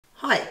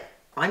Hi,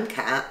 I'm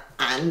Kat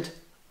and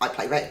I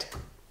play Red.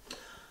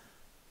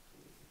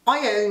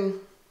 I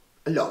own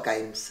a lot of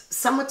games.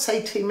 Some would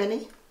say too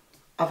many,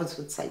 others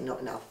would say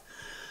not enough.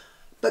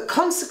 But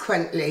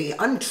consequently,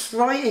 I'm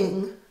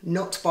trying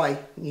not to buy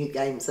new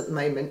games at the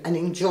moment and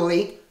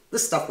enjoy the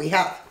stuff we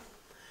have.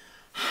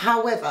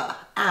 However,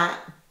 at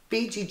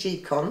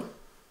BGG-Con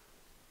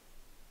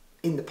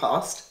in the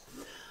past,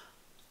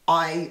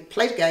 I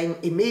played a game,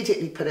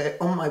 immediately put it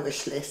on my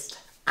wish list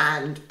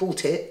and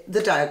bought it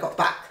the day I got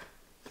back.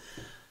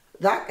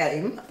 That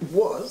game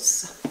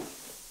was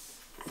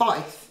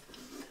Fyfe,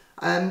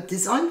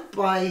 designed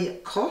by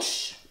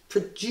Kosh,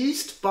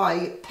 produced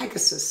by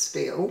Pegasus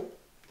Spiel.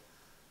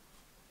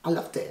 I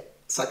loved it,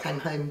 so I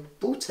came home,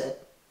 bought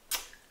it.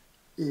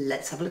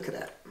 Let's have a look at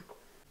it.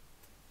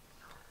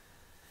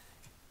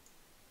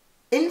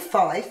 In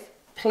Fyfe,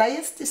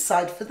 players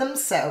decide for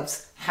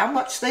themselves how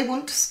much they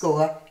want to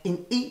score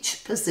in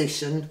each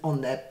position on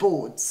their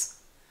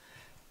boards.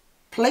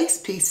 Place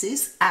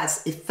pieces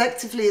as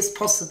effectively as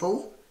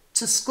possible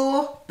to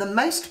score the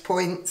most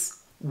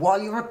points while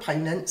your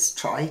opponents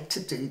try to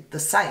do the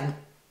same.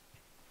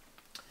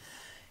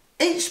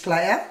 Each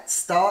player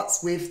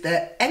starts with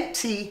their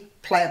empty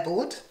player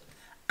board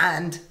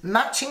and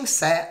matching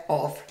set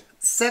of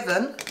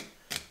 7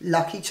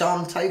 Lucky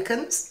Charm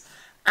tokens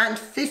and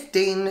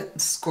 15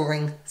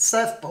 scoring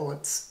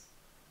surfboards.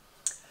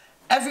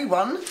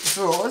 Everyone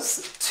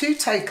draws 2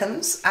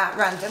 tokens at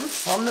random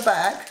from the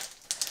bag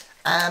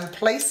and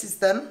places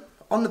them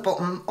on the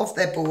bottom of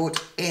their board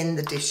in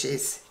the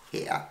dishes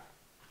here.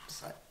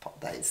 So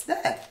pop those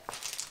there.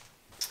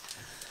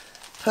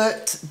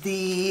 Put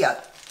the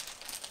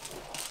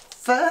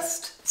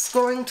first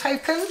scoring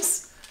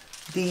tokens,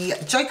 the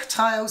joker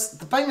tiles,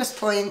 the bonus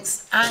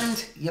points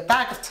and your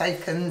bag of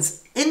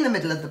tokens in the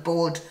middle of the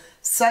board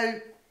so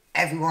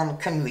everyone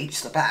can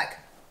reach the bag.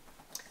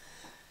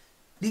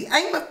 The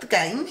aim of the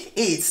game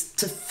is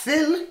to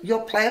fill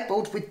your player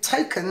board with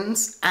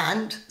tokens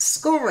and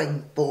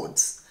scoring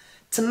boards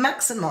to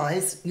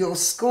maximise your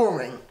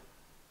scoring.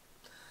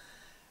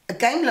 A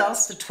game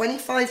lasts for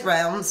 25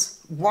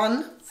 rounds,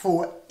 1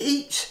 for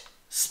each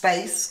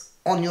space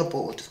on your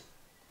board.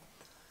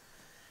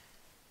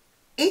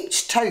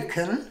 Each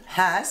token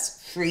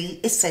has 3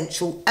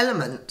 essential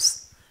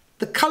elements: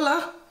 the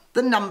colour,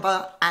 the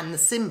number and the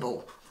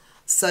symbol.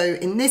 So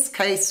in this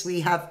case we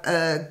have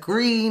a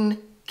green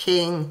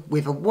king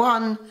with a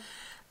 1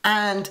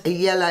 and a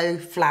yellow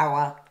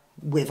flower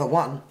with a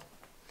 1.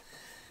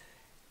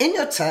 In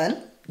your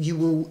turn, you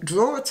will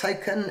draw a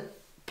token,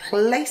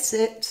 place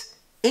it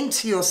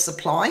into your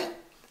supply.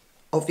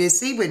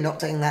 Obviously, we're not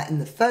doing that in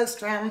the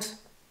first round.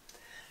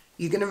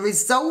 You're going to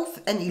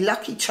resolve any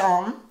Lucky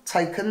Charm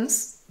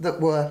tokens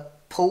that were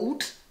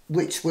pulled,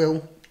 which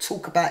we'll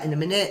talk about in a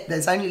minute.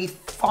 There's only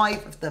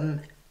 5 of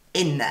them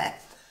in there.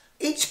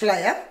 Each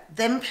player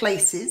then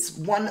places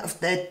one of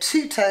their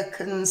 2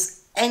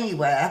 tokens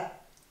anywhere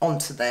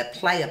onto their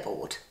player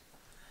board.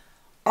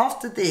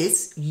 After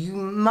this, you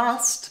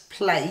must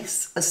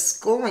place a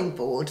scoring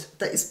board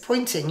that is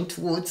pointing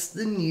towards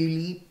the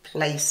newly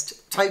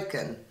placed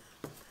token.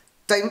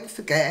 Don't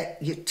forget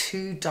your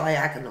 2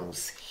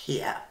 diagonals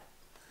here.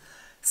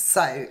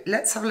 So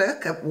let's have a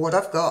look at what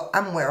I've got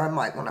and where I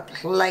might want to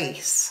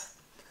place.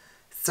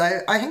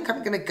 So I think I'm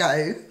going to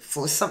go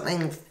for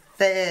something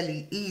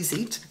fairly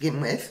easy to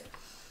begin with.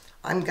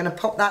 I'm going to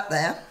pop that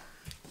there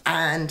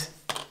and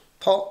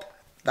pop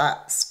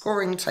that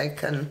scoring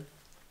token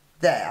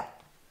there.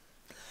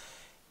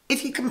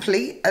 If you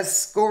complete a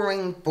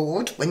scoring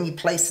board when you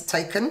place a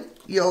token,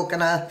 you're going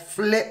to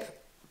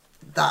flip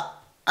that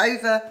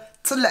over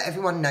to let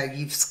everyone know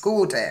you've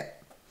scored it.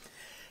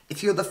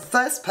 If you're the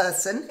first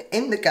person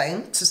in the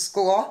game to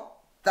score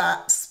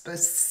that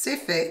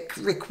specific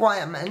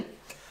requirement,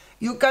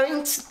 you're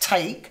going to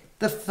take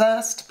the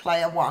first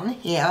player 1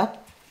 here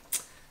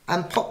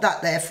and pop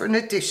that there for an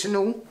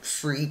additional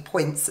 3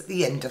 points at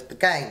the end of the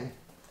game.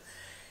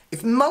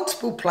 If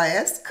multiple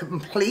players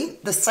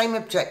complete the same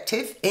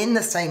objective in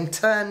the same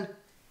turn,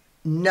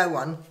 no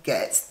one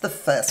gets the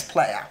first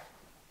player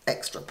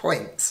extra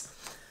points.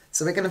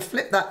 So we're going to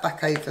flip that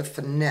back over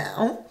for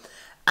now.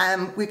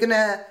 And we're going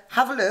to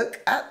have a look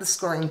at the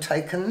scoring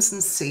tokens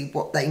and see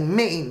what they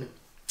mean.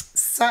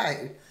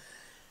 So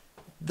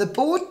the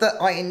board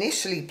that I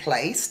initially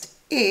placed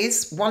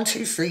is 1,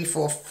 2, 3,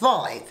 4,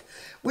 5,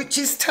 which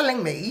is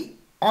telling me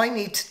I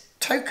need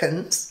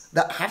tokens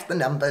that have the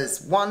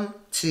numbers 1,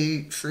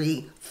 2,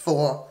 3,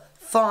 4,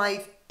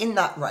 5 in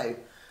that row.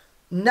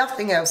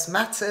 Nothing else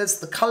matters.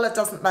 The colour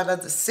doesn't matter.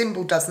 The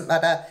symbol doesn't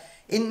matter.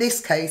 In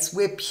this case,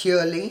 we're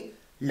purely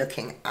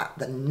looking at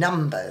the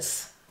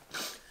numbers.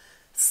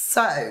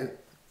 So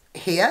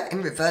here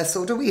in reverse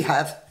order, we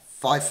have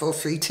 5, 4,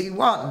 3, 2,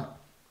 1.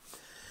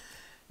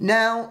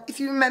 Now, if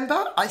you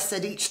remember, I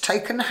said each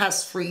token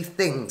has 3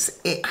 things.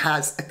 It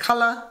has a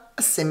colour,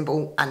 a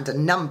symbol and a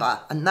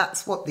number, and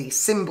that's what these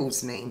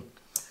symbols mean.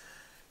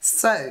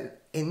 So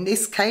in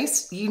this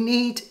case, you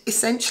need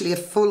essentially a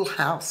full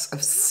house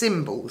of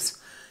symbols.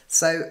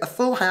 So a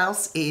full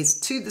house is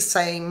 2 the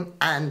same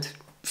and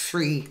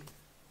 3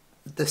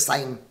 the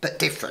same but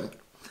different.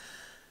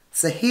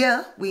 So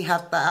here we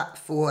have that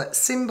for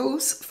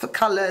symbols, for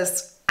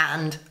colours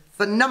and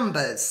for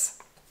numbers.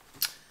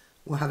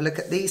 We'll have a look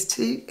at these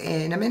two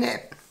in a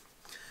minute.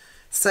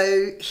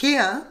 So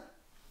here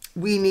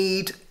we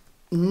need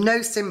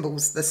no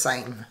symbols the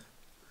same,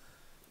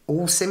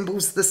 all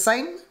symbols the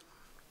same,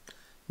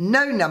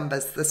 no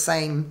numbers the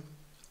same,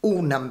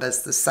 all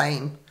numbers the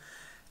same,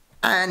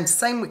 and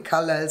same with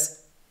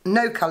colours,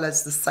 no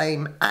colours the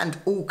same and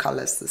all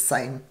colours the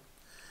same.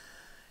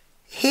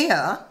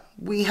 Here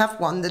we have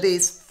one that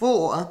is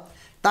for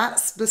that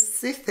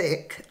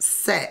specific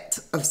set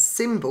of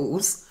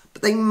symbols,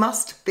 but they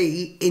must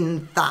be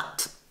in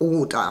that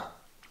order.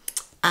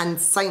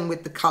 And same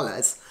with the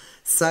colours.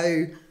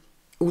 So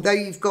although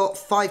you've got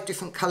 5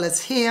 different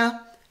colours here,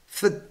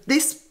 for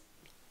this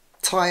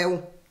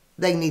tile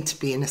they need to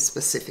be in a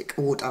specific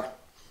order.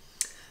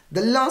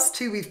 The last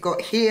two we've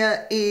got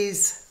here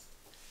is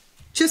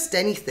just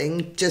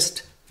anything,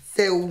 just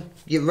fill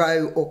your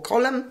row or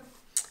column.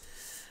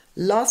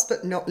 Last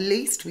but not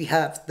least, we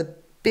have the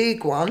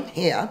big one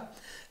here.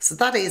 So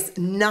that is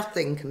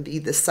nothing can be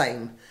the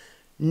same.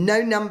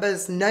 No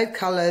numbers, no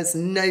colours,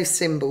 no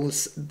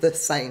symbols the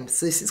same.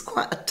 So this is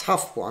quite a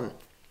tough one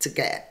to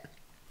get.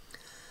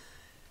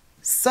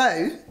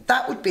 So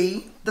that would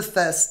be the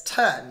first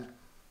turn.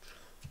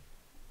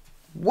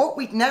 What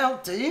we'd now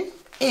do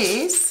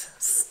is,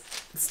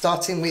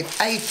 starting with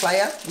a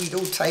player, we'd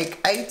all take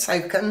a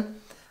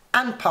token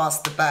and pass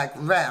the bag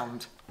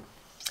round.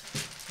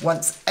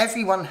 Once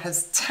everyone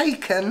has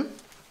taken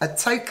a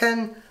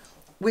token,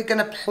 we're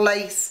going to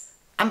place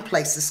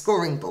a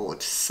scoring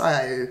board.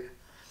 So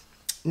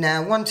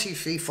now 1, 2,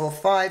 3, 4,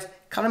 5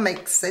 kind of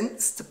makes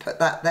sense to put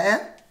that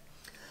there.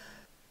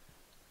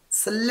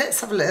 So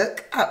let's have a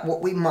look at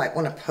what we might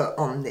want to put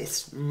on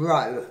this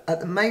row.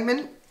 At the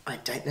moment, I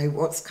don't know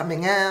what's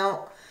coming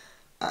out.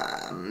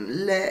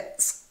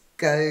 Let's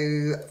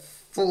go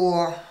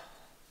for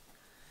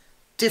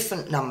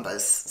different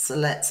numbers. So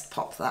let's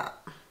pop that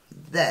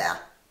there.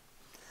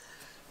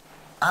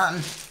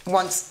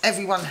 Once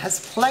everyone has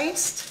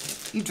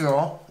placed, you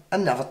draw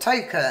another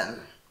token.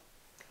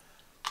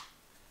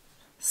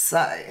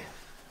 So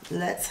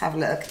let's have a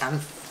look and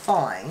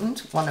find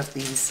one of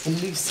these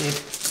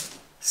elusive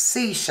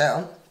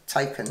seashell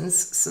tokens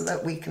so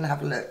that we can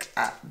have a look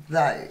at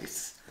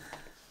those.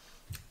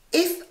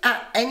 If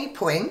at any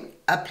point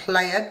a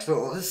player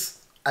draws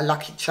a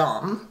lucky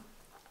charm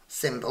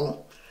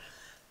symbol,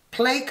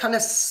 play kind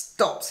of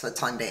stops for the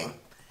time being.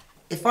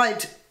 If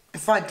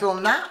I'd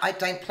drawn that, I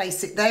don't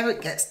place it there,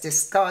 it gets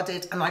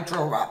discarded and I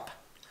draw up.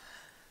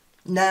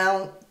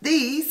 Now,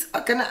 these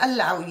are going to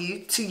allow you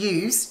to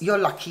use your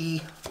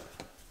lucky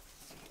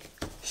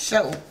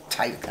shell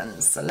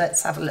tokens. So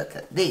let's have a look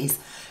at these.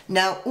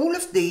 Now, all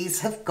of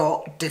these have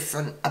got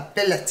different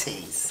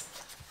abilities.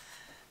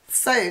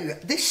 So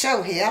this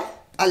shell here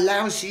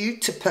allows you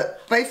to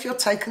put both your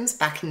tokens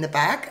back in the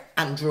bag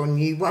and draw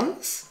new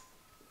ones.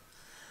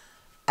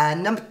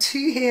 And number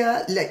 2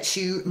 here lets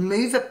you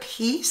move a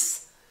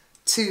piece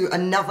to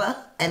another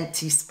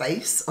empty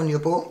space on your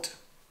board.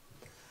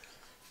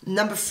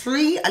 Number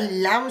 3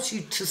 allows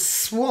you to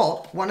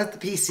swap one of the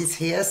pieces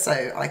here,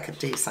 so I could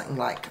do something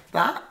like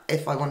that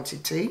if I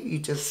wanted to. You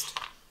just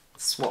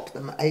swap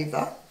them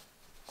over.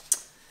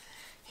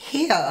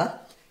 Here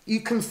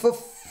you can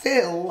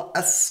fulfill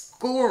a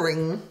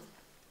scoring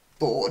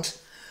board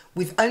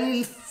with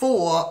only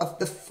 4 of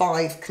the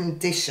 5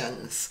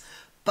 conditions,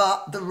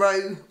 but the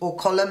row or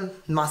column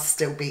must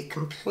still be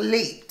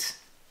complete.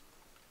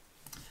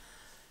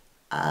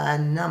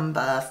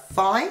 Number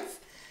 5,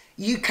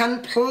 you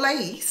can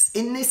place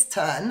in this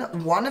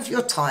turn one of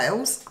your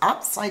tiles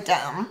upside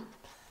down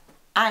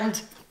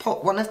and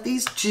put one of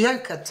these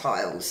joker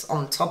tiles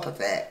on top of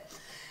it.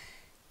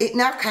 It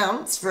now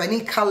counts for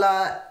any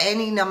colour,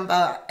 any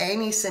number,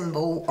 any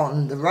symbol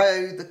on the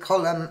row, the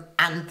column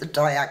and the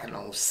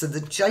diagonals. So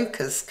the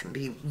jokers can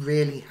be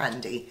really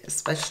handy,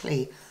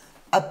 especially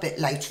a bit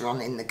later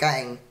on in the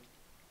game.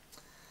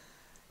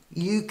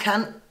 You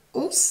can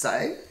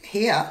also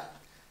here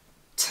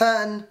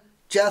turn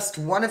just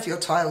one of your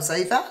tiles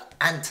over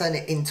and turn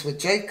it into a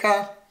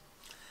joker.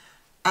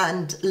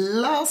 And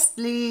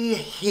lastly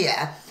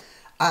here,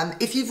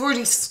 if you've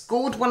already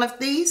scored one of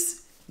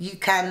these, you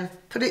can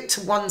put it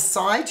to one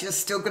side, you're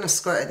still going to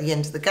score it at the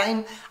end of the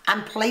game,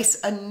 and place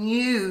a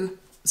new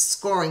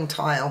scoring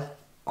tile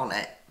on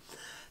it.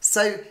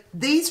 So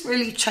these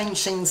really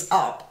change things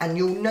up, and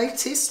you'll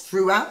notice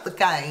throughout the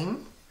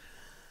game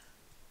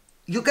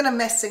you're going to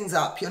mess things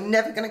up. You're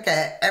never going to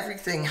get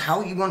everything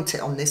how you want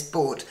it on this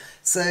board.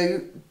 So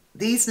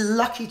these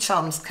lucky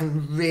charms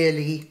can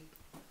really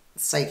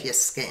save your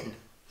skin.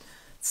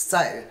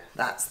 So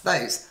that's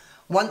those.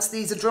 Once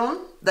these are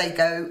drawn, they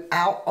go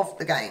out of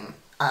the game.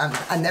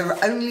 And there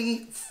are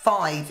only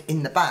 5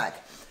 in the bag.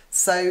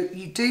 So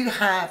you do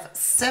have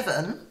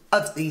 7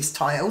 of these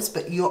tiles,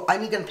 but you're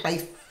only going to play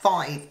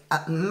 5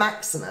 at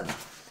maximum.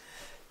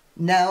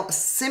 Now, a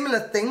similar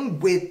thing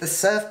with the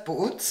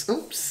surfboards.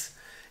 Oops.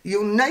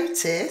 You'll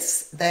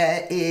notice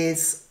there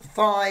is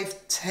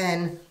 5,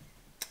 10,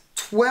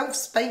 12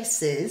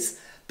 spaces,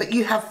 but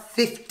you have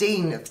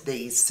 15 of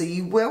these. So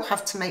you will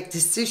have to make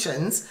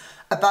decisions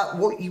about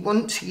what you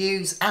want to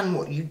use and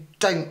what you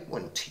don't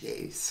want to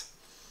use.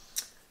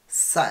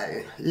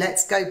 So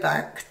let's go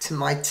back to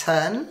my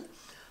turn.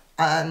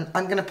 I'm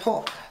going to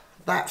pop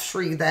that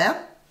 3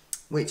 there,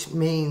 which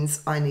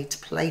means I need to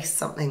place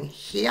something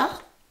here.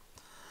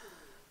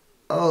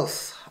 Oh,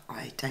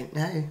 I don't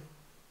know.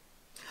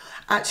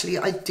 Actually,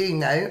 I do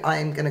know. I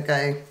am going to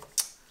go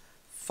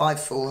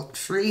 5, 4,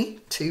 3,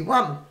 2,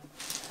 1.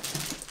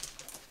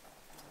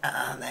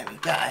 There we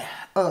go.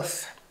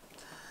 Oof.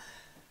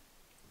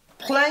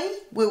 Play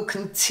will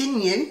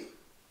continue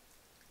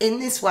in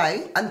this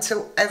way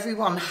until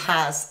everyone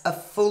has a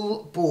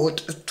full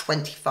board of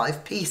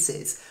 25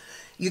 pieces.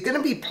 You're going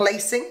to be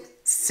placing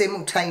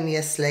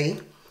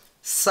simultaneously,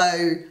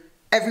 so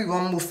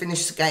everyone will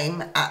finish the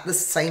game at the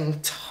same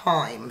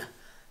time.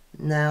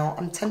 Now,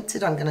 I'm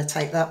tempted, I'm going to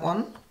take that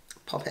one,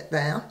 pop it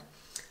there,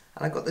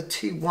 and I've got the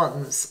 2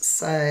 1s,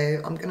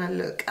 so I'm going to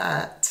look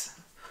at,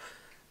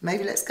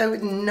 maybe let's go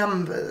with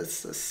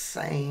numbers the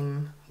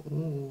same.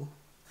 Ooh.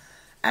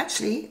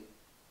 Actually,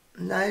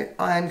 no,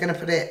 I'm going to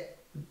put it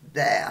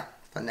there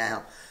for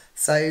now.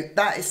 So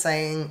that is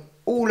saying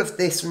all of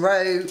this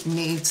row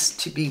needs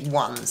to be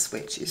 1s,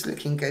 which is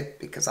looking good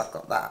because I've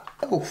got that.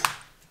 Oh.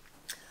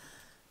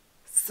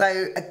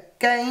 So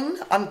again,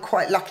 I'm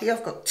quite lucky.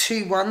 I've got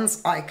 2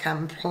 1s I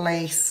can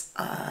place.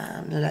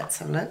 Let's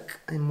have a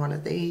look in one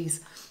of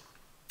these.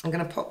 I'm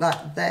going to pop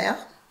that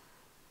there.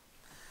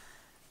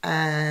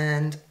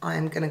 And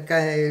I'm going to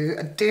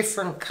go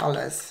different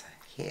colours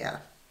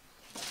here.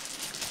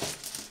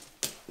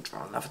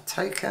 Draw another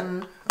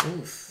token.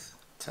 Oof,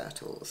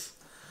 turtles.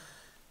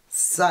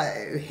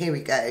 So here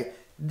we go.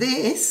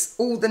 This,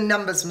 all the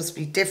numbers must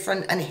be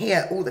different, and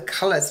here all the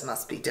colours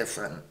must be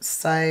different.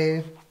 So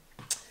I'm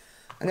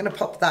going to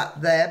pop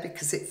that there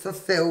because it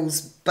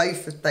fulfills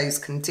both of those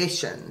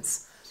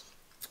conditions.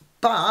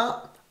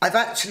 But I've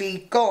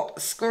actually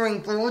got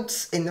scoring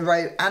boards in the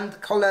row and the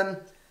column.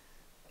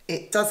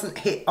 It doesn't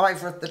hit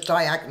either of the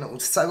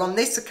diagonals. So on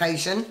this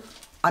occasion,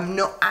 I'm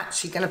not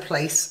actually going to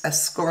place a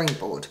scoring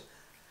board,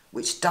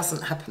 which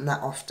doesn't happen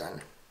that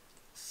often.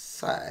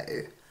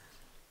 So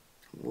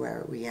where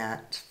are we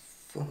at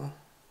for?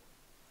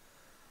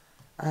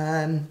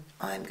 I'm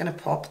going to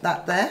pop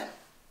that there.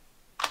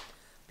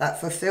 That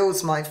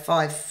fulfills my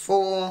 5,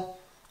 4.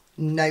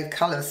 No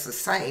colours the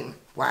same.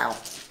 Wow.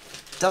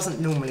 Doesn't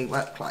normally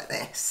work like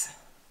this.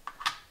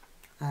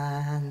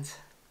 And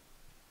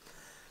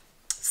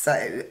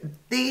so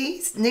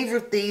these, neither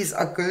of these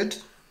are good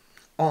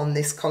on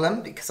this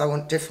column because I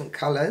want different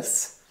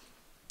colours.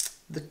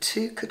 The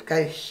 2 could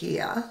go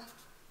here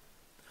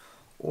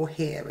or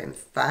here, in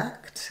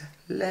fact.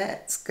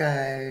 Let's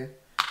go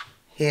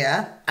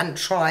here and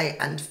try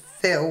and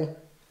fill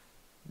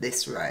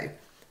this row.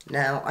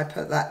 Now I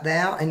put that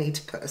there. I need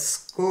to put a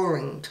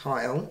scoring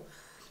tile.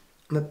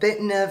 I'm a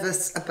bit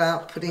nervous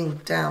about putting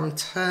down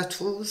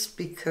turtles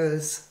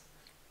because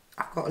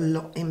I've got a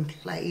lot in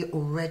play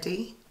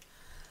already.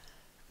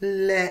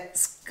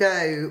 Let's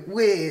go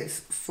with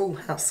full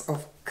house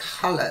of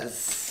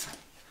colours.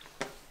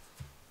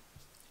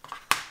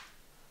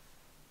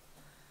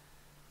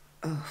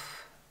 Oh.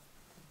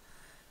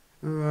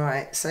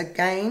 Right, so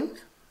again,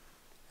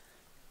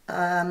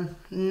 no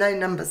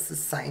numbers the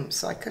same,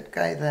 so I could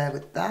go there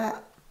with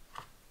that.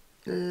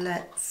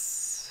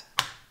 Let's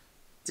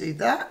do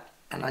that,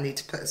 and I need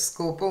to put a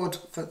scoreboard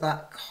for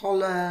that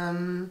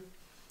column.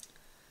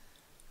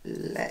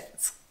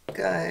 Let's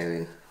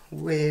go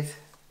with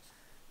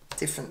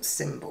different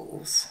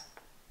symbols.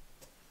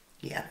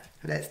 Yeah,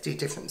 let's do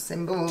different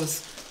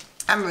symbols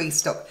and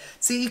restock.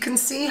 So you can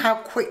see how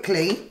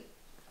quickly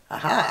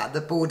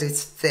the board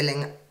is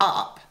filling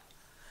up.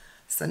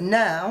 So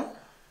now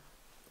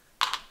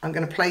I'm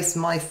going to place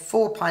my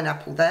 4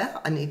 pineapple there.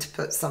 I need to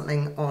put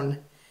something on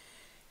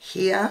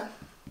here.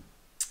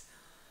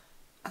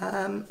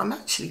 I'm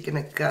actually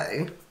going to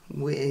go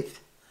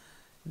with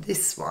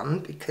this one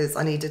because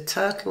I need a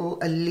turtle,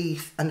 a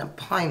leaf and a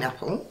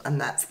pineapple, and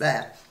that's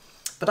there.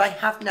 But I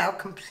have now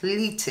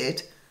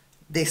completed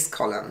this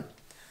column.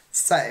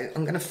 So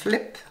I'm going to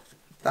flip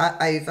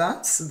that over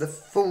so the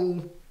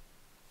full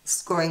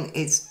scoring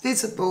is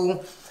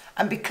visible,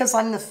 and because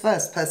I'm the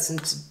first person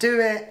to do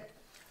it,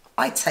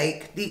 I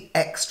take the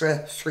extra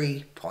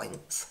 3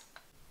 points.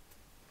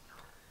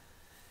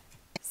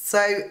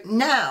 So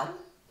now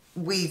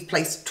we've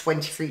placed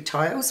 23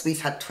 tiles,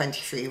 we've had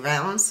 23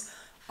 rounds.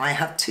 I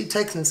have 2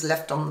 tokens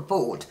left on the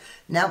board.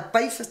 Now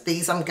both of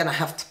these I'm going to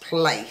have to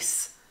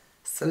place.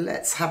 So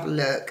let's have a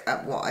look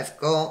at what I've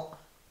got.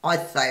 I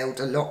failed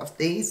a lot of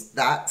these,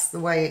 that's the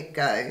way it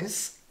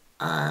goes,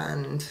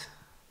 and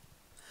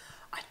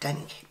I don't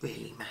think it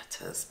really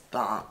matters,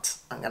 but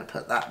I'm going to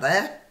put that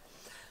there.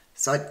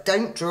 So I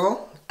don't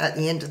draw at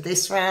the end of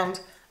this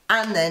round,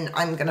 and then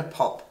I'm going to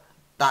pop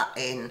that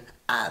in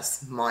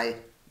as my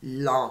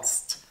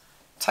last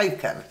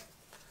token.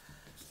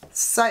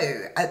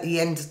 So at the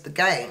end of the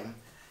game,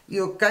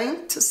 you're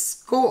going to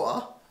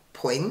score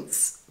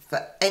points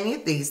for any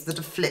of these that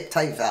are flipped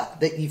over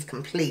that you've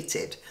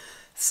completed.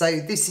 So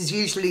this is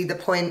usually the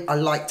point I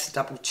like to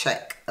double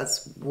check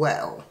as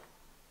well.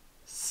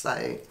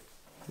 So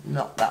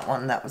not that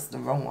one, that was the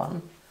wrong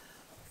one.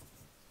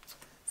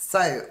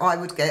 So I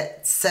would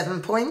get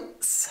 7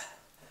 points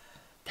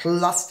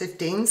plus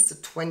 15, so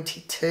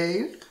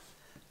 22.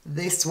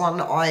 This one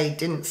I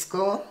didn't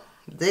score.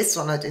 This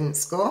one I didn't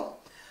score.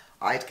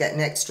 I'd get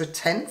an extra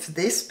 10 for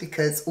this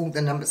because all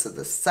the numbers are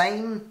the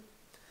same.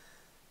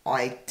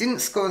 I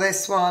didn't score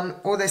this one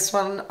or this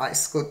one. I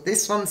scored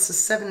this one, so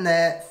 7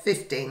 there,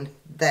 15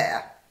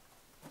 there.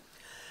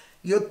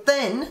 You're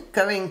then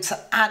going to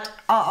add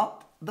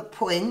up the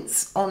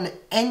points on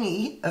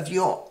any of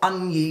your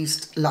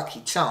unused lucky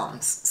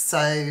charms.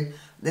 So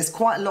there's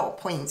quite a lot of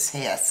points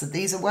here. So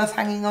these are worth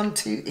hanging on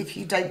to if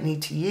you don't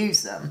need to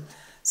use them.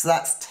 So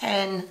that's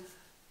 10,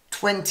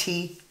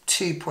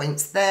 22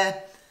 points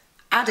there.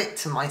 Add it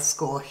to my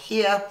score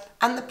here,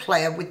 and the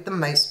player with the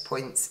most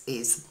points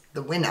is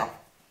the winner.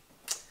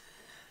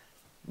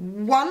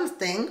 One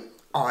thing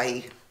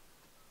I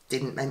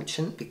didn't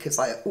mention, because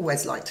I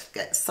always like to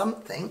forget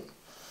something,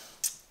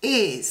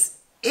 is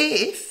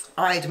if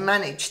I'd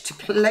managed to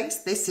place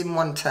this in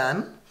one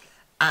turn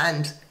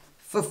and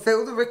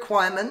fulfill the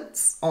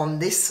requirements on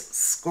this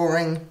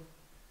scoring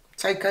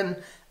token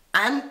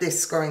and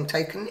this scoring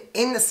token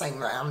in the same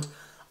round,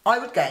 I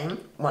would gain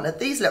one of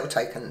these little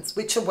tokens,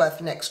 which are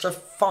worth an extra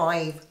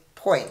 5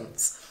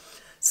 points.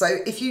 So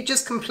if you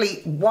just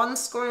complete one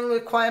scoring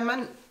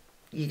requirement,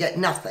 you get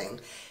nothing.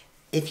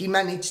 If you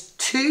manage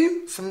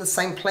 2 from the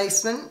same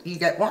placement, you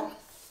get 1.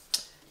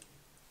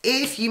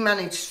 If you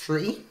manage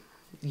 3,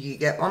 you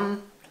get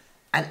 1.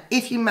 And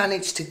if you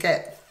manage to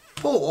get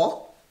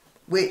 4,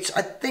 which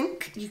I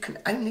think you can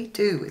only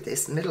do with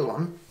this middle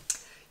one,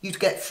 you'd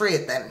get 3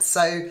 of them.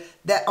 So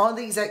there are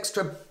these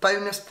extra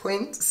bonus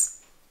points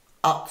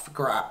up for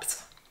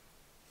grabs.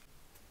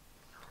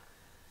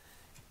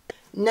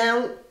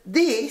 Now,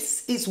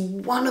 this is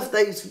one of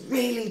those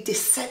really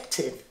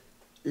deceptive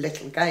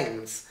little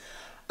games.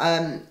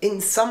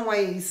 In some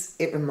ways,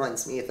 it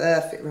reminds me of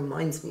Earth, it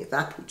reminds me of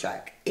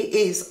Applejack. It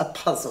is a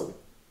puzzle.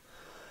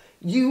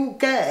 You'll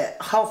get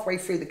halfway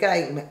through the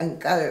game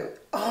and go,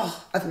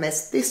 oh, I've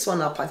messed this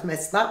one up, I've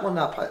messed that one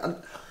up.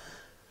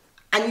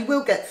 And you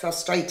will get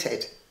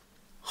frustrated.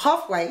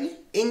 Halfway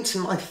into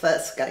my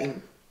first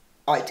game,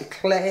 I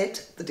declared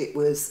that it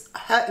was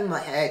hurting my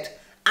head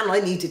and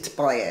I needed to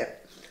buy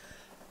it.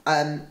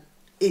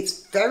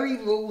 It's very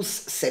rules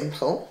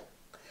simple,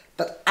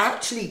 but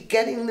actually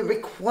getting the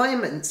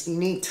requirements you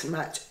need to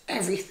match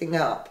everything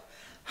up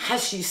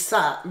has you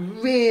sat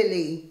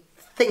really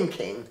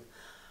thinking.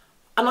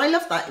 And I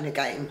love that in a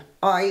game.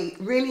 I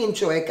really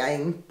enjoy a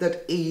game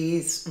that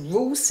is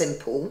rule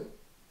simple,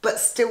 but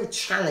still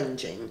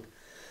challenging.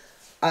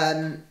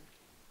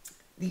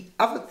 The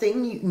other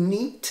thing you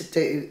need to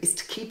do is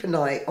to keep an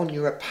eye on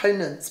your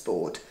opponent's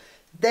board.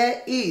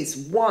 There is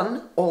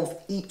one of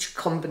each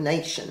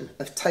combination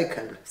of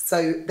token.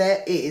 So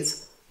there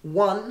is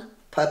 1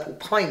 purple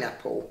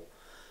pineapple.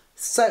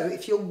 So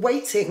if you're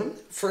waiting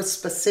for a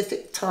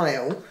specific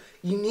tile,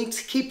 you need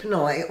to keep an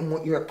eye on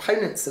what your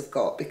opponents have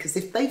got, because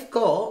if they've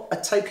got a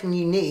token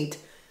you need,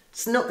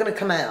 it's not going to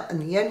come out.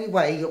 And the only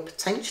way you're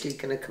potentially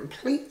going to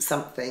complete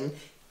something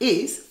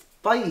is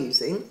by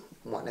using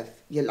one of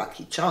your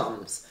lucky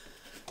charms,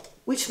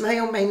 which may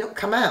or may not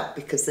come out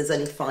because there's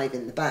only 5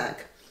 in the bag.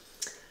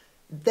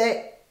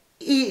 There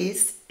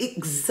is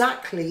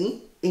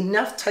exactly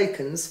enough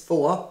tokens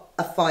for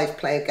a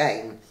 5-player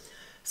game.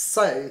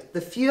 So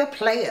the fewer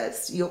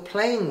players you're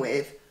playing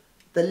with,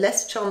 the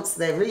less chance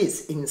there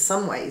is in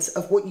some ways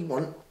of what you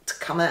want to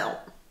come out.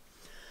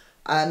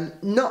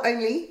 Not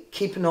only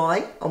keep an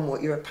eye on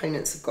what your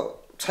opponents have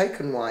got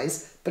token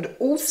wise, but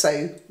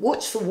also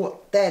watch for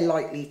what they're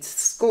likely to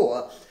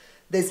score.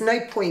 There's no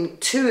point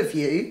 2 of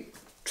you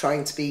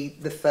trying to be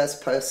the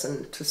first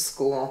person to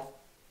score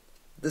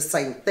the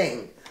same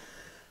thing.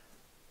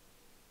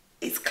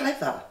 It's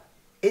clever.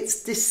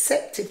 It's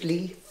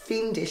deceptively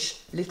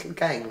fiendish little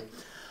game.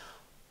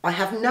 I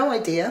have no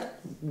idea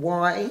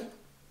why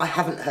I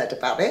haven't heard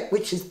about it,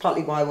 which is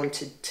partly why I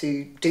wanted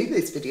to do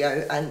this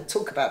video and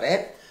talk about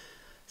it.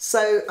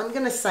 So I'm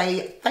going to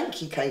say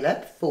thank you,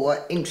 Caleb,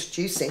 for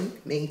introducing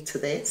me to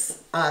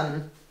this.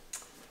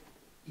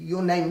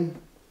 Your name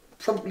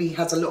probably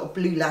has a lot of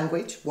blue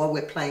language while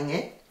we're playing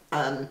it,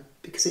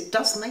 because it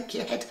does make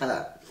your head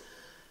hurt.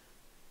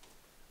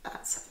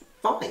 That's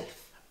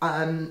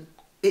Fyfe.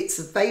 It's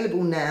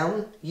available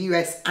now,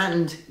 US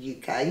and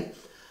UK.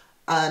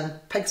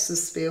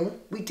 Pegasus Spiel,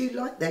 we do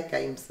like their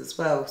games as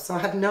well, so I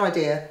have no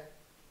idea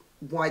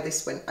why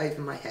this went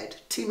over my head.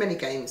 Too many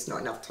games, not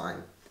enough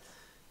time.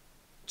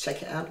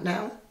 Check it out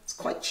now. It's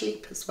quite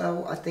cheap as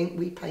well. I think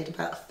we paid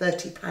about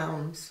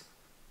 £30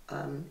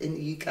 in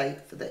the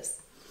UK for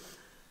this.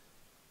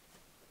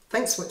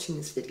 Thanks for watching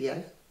this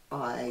video.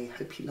 I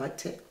hope you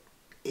liked it.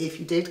 If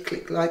you did,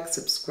 click like,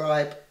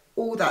 subscribe,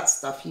 all that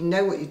stuff. You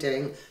know what you're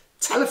doing.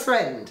 Tell a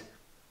friend.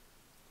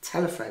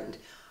 Tell a friend.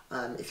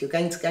 If you're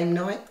going to game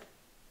night,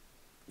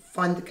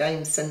 find the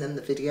game, send them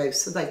the video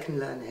so they can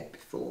learn it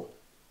before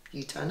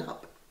you turn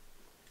up.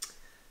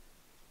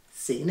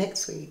 See you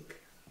next week.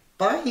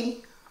 Bye.